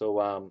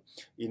 So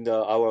in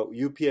our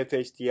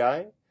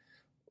UP-FHDI,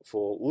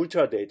 for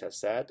ultra data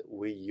set,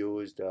 we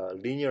used the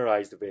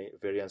linearized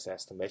variance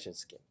estimation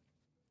scheme.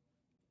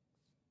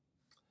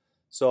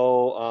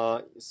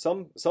 So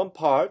some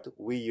part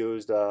we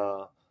used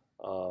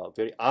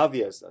very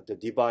obvious the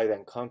divide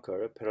and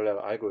conquer parallel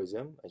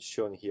algorithm, as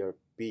shown here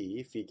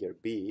B, figure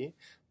B,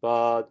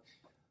 but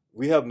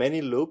we have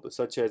many loops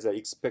such as the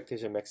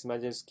expectation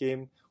maximization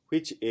scheme,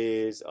 which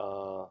is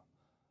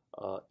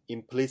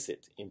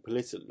implicit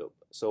loop.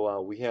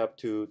 So we have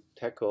to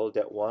tackle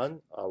that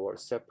one, our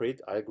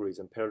separate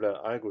algorithm,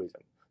 parallel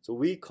algorithm. So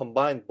we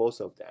combine both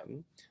of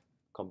them,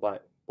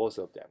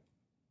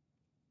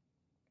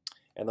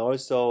 and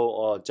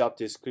also job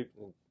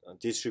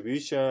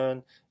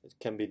distribution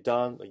can be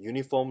done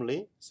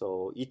uniformly,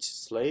 so each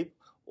slave,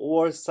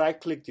 or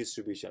cyclic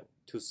distribution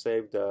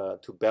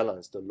to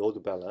balance the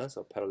load balance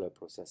of parallel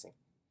processing.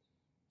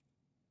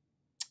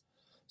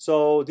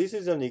 So this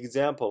is an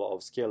example of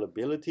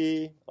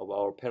scalability of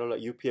our parallel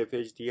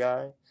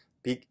UP-FHDI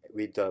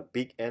with the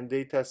big N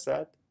data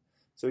set.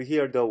 So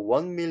here the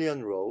 1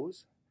 million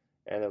rows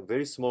and a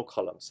very small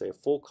column, say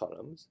 4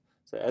 columns.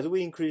 So as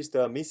we increase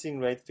the missing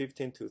rate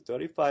 15 to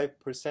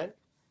 35%,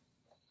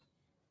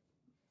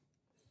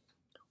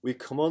 we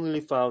commonly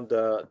found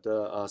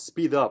the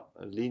speed up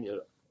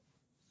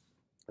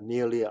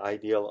nearly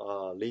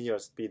ideal linear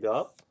speed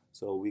up.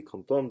 So we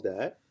confirmed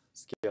that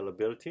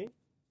scalability.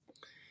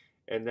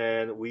 And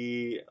then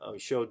we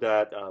show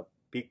that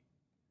big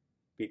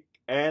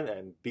N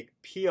and big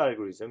P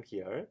algorithm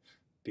here,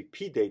 big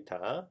P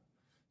data.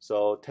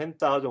 So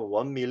 10,000,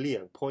 1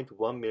 million,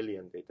 0.1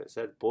 million data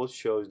set both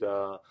shows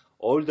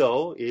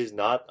although it is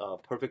not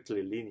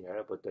perfectly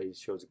linear, but it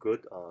shows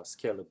good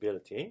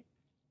scalability.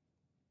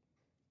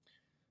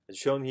 As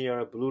shown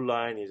here, blue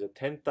line is a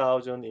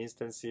 10,000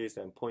 instances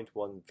and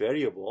 0.1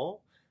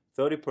 variable,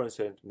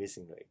 30%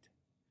 missing rate.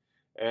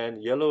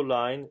 And yellow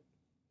line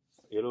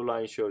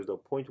shows the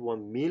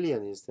 0.1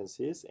 million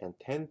instances and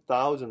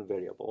 10,000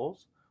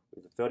 variables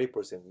with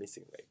 30%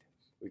 missing rate.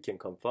 We can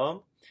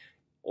confirm,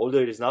 although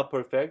it is not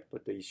perfect,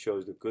 but it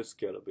shows the good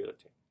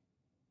scalability.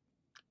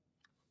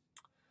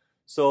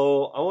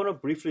 So I want to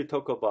briefly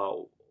talk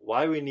about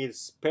why we need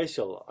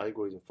special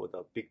algorithm for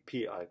the big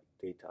P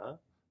data,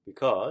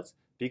 because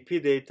big P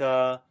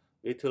data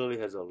literally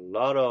has a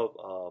lot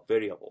of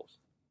variables.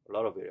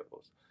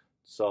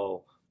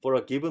 So for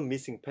a given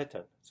missing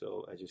pattern,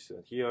 so as you see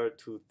here,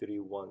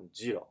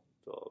 2310,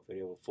 so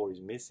variable 4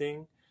 is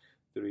missing,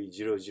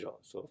 300,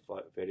 so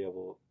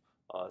variable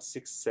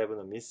 6, 7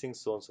 are missing,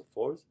 so on and so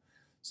forth.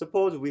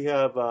 Suppose we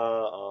have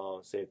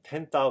say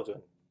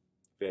 10,000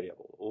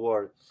 variable,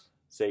 or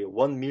say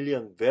 1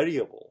 million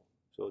variable.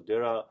 So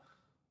there are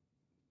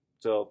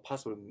the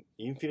possible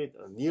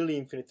nearly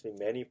infinitely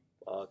many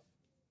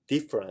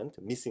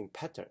different missing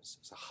patterns.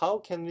 So how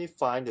can we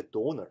find the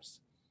donors?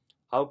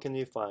 How can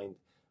we find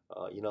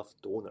enough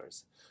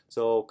donors?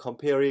 So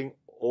comparing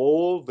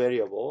all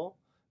variable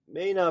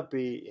may not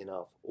be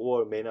enough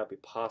or may not be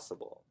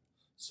possible.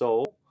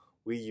 So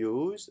we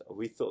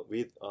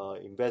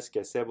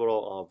investigate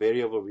several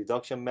variable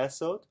reduction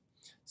methods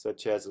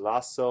such as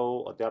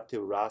lasso,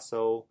 adaptive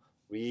lasso,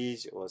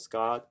 ridge, or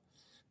Scott.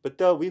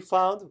 But we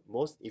found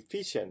most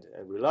efficient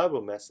and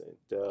reliable method,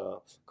 the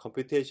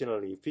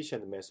computationally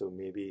efficient method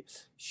may be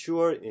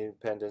sure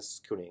independent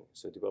screening,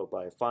 so developed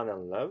by Fan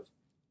and Lev.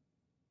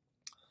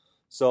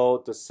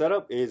 So the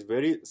setup is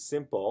very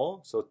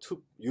simple. So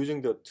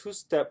using the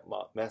two-step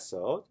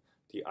method,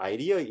 the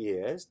idea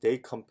is they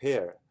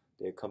compare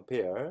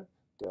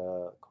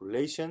the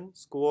correlation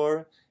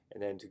score,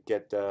 and then to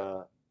get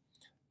the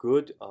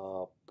good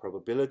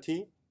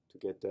probability, to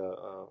get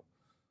the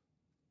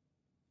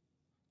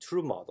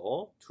true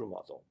model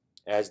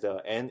as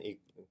the n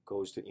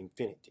goes to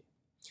infinity.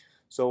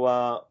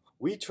 So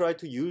we try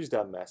to use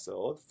that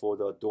method for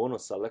the donor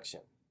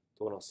selection.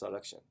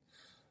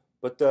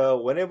 But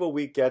whenever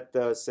we get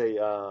say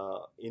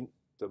in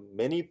the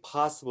many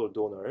possible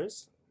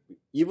donors,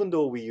 even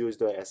though we use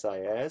the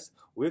SIS,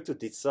 we have to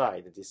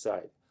decide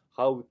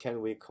how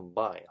can we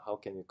combine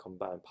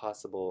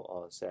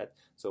possible set.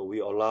 So we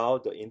allow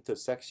the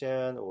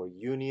intersection or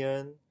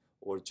union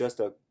or just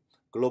a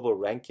global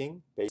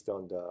ranking based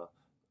on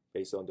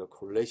the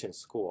correlation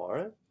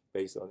score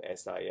based on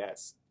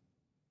SIS.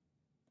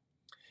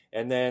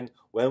 And then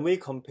when we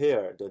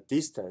compare the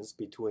distance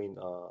between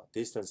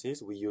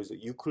distances, we use the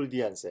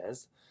Euclidean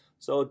sense.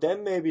 So there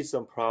may be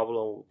some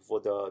problem for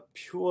the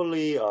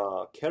purely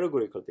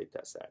categorical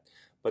data set.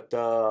 But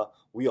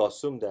we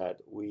assume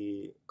that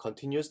we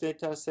continuous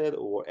data set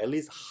or at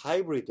least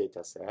hybrid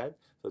data set.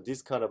 So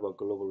this kind of a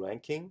global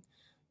ranking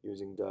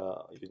using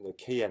the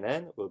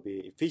KNN will be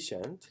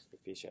efficient.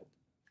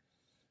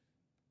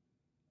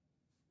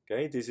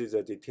 Okay, this is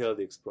a detailed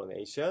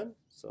explanation.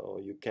 So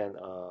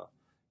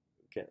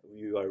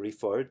you are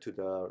referred to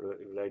the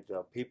related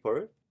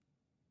paper.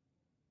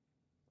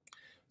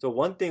 So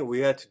one thing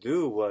we had to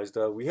do was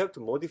that we have to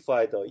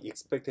modify the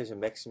expectation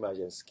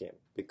maximization scheme,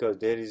 because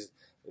there is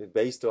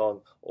based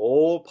on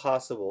all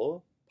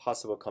possible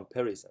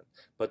comparison.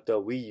 But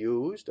we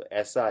used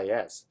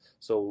SIS,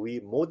 so we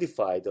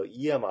modified the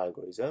EM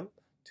algorithm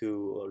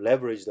to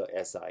leverage the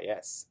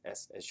SIS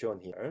as shown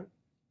here.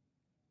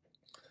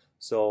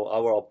 So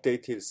our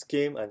updated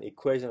scheme and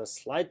equation are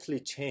slightly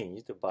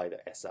changed by the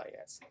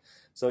SIS.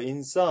 So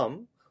in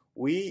sum,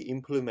 we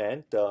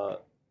implement the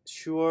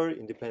sure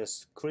independent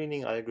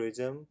screening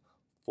algorithm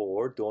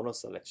for donor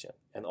selection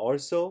and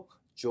also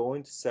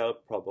joint cell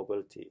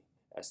probability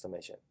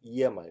estimation,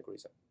 EM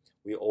algorithm.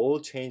 We all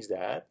change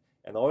that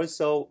and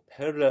also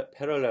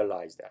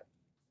parallelize that.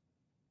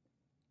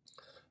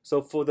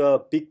 So for the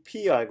big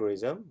P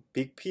algorithm,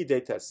 big P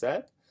data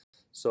set,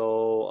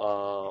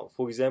 so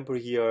for example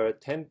here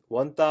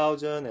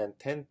 1,000 and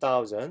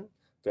 10,000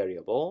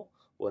 variable,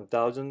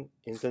 1,000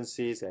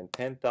 instances and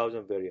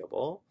 10,000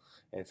 variable,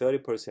 and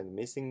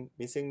 30%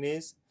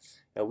 missingness.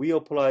 And we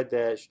applied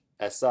the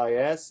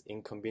SIS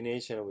in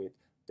combination with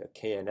the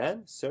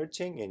KNN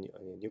searching in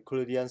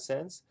Euclidean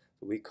sense.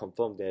 We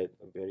confirmed that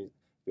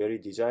very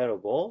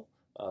desirable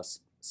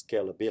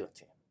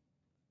scalability.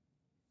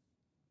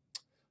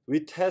 We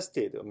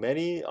tested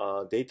many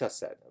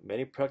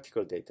many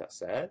practical data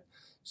set.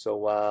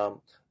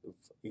 So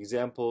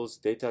examples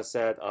data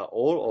set are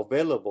all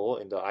available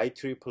in the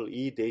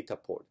IEEE data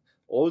port.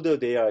 Although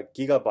they are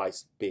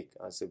gigabytes big,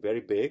 so very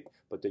big,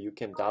 but you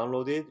can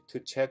download it to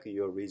check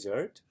your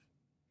result.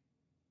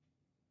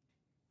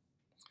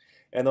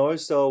 And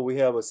also we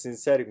have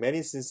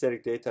many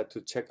synthetic data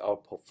to check our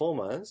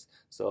performance.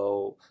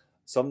 So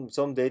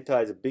some data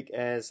is a big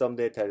N, some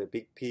data is a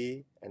big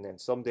P, and then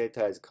some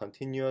data is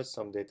continuous,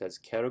 some data is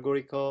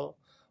categorical,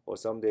 or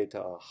some data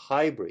are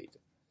hybrid.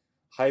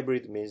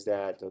 Hybrid means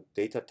that the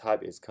data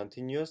type is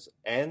continuous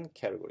and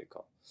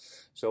categorical.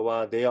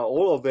 So they are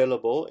all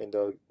available in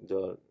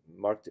the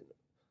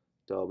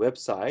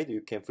website.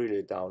 You can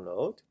freely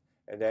download.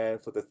 And then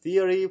for the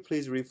theory,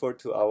 please refer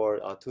to our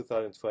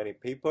 2020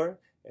 paper,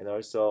 and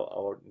also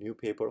our new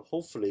paper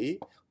hopefully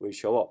will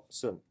show up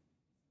soon.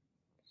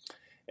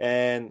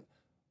 And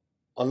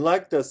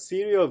unlike the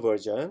serial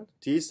version,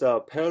 this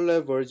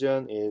parallel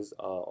version is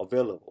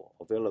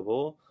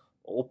available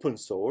open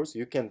source.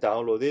 You can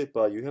download it,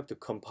 but you have to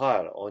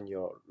compile on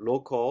your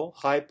local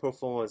high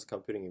performance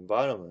computing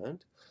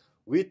environment.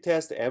 We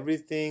test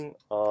everything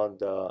on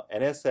the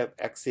NSF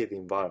exit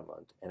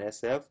environment.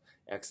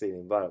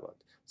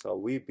 So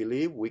we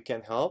believe we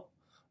can help,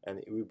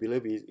 and we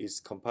believe it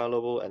is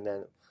compilable and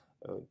then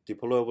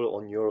deployable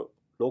on your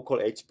local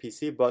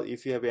HPC. But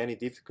if you have any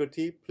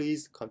difficulty,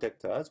 please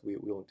contact us. We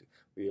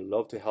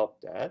love to help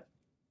that.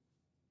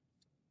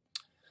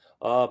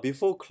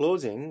 Before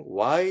closing,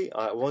 why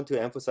I want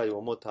to emphasize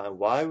one more time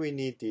why we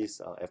need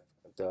this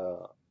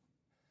the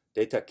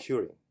data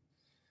curing.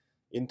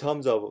 in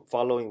terms of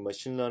following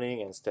machine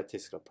learning and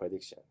statistical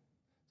prediction.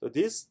 So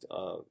this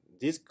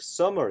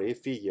summary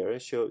figure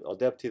showed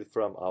adapted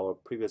from our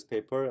previous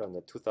paper on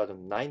the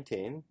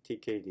 2019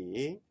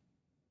 TKDE.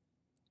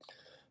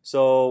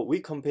 So we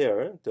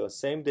compare the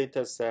same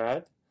data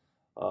set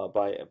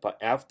by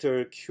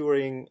after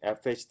curing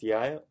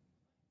FHDI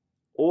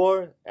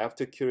or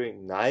after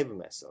curing naïve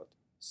method.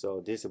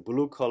 So this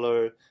blue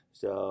color,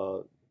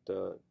 the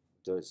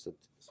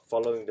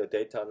following the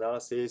data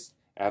analysis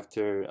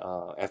after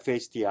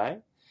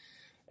FHDI,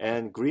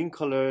 and green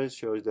color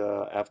shows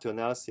the after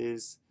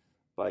analysis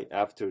by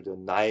after the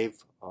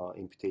naïve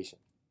imputation.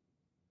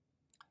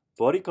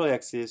 Vertical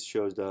axis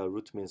shows the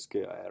root mean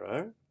square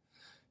error.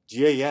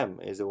 GAM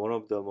is one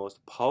of the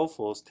most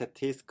powerful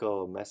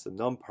statistical method,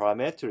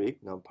 non-parametric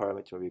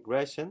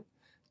regression,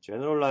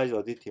 generalized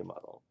additive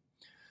model.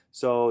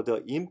 So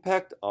the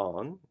impact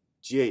on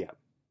GAM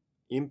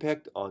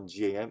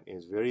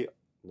is very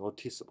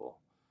noticeable.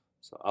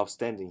 So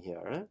outstanding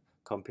here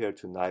compared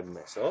to naïve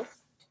method.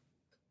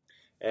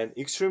 And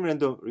extremely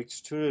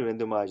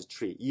randomized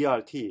tree,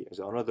 ERT, is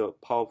another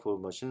powerful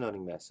machine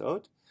learning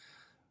method,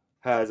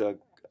 has a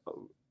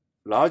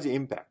large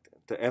impact.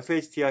 The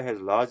FHDI has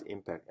large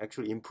impact,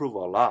 actually improve a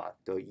lot,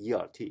 the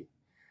ERT.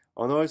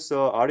 And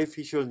also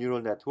artificial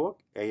neural network,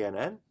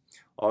 ANN,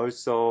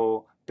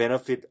 also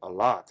benefit a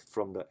lot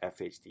from the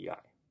FHDI.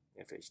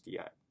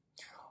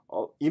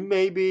 It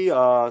may be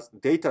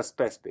data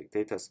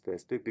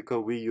specific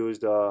because we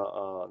used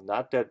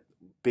not that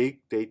big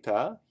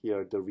data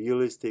here, the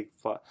realistic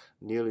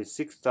nearly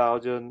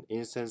 6,000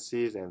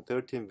 instances and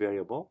 13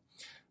 variable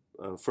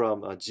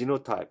from a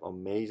genotype of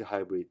maize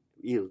hybrid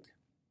yield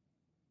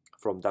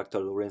from Dr.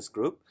 Lawrence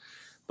group.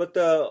 But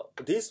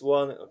this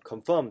one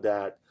confirmed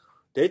that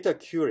data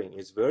curing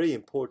is very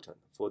important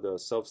for the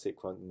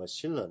subsequent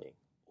machine learning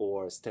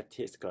or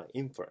statistical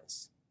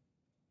inference.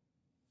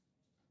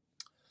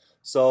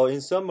 So in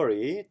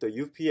summary, the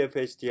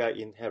UP-FHDI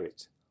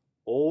inherits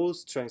all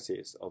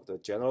strengths of the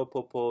general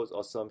purpose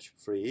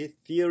assumption-free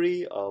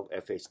theory of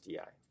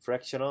FHDI,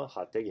 fractional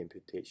hot-take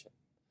imputation.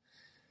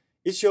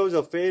 It shows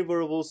a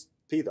favorable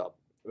speed-up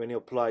when you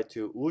apply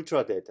to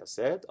ultra data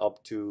set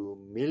up to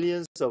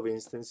millions of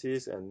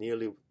instances and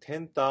nearly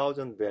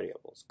 10,000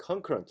 variables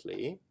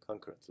concurrently.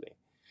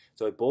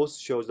 So it both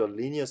shows the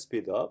linear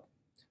speed-up,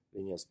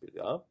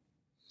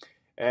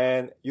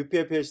 and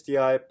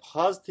UP-FHDI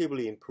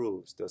positively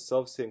improves the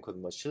subsequent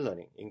machine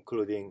learning,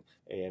 including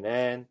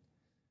ANN,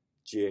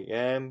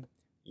 GAM,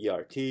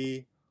 ERT,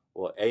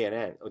 or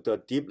ANN, or the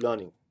deep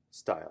learning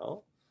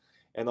style.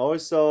 And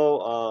also,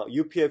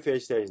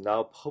 UP-FHDI is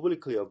now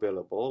publicly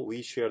available.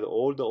 We shared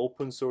all the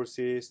open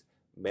sources,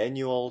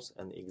 manuals,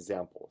 and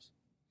examples.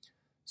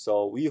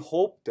 So we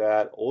hope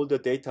that all the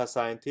data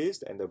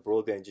scientists and the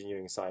broad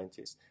engineering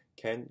scientists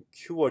can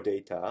cure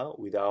data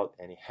without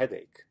any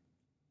headache.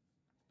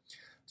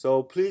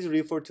 So please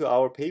refer to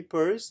our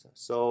papers.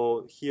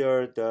 So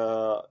here,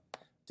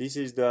 this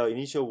is the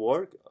initial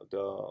work,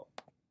 the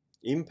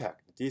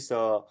impact. This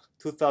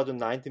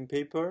 2019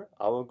 paper,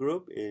 our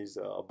group, is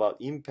about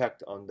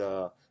impact on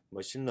the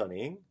machine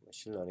learning.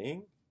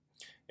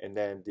 And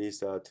then this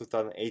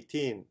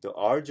 2018, the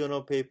R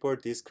journal paper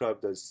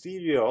described the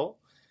serial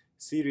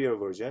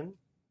version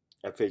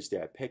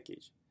FHDI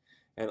package.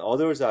 And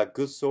others are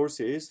good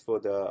sources for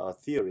the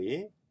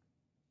theory.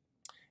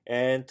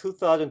 And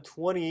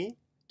 2020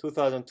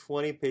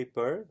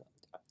 paper,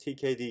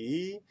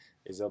 TKDE,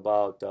 is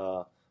about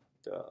the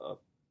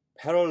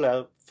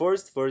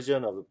first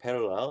version of the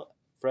parallel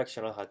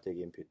fractional hot-take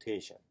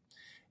imputation.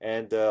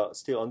 And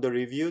still under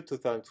review,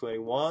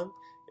 2021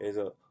 is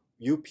a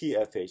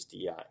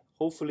UP-FHDI.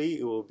 Hopefully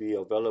it will be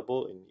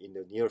available in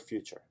the near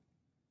future.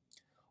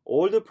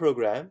 All the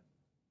program,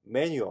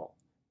 manual,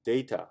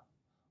 data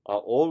are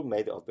all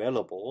made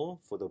available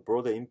for the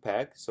broader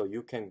impact, so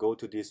you can go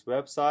to this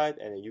website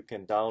and you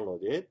can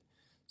download it.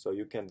 So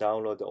you can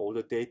download all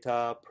the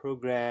data,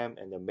 program,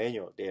 and the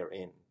manual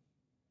therein.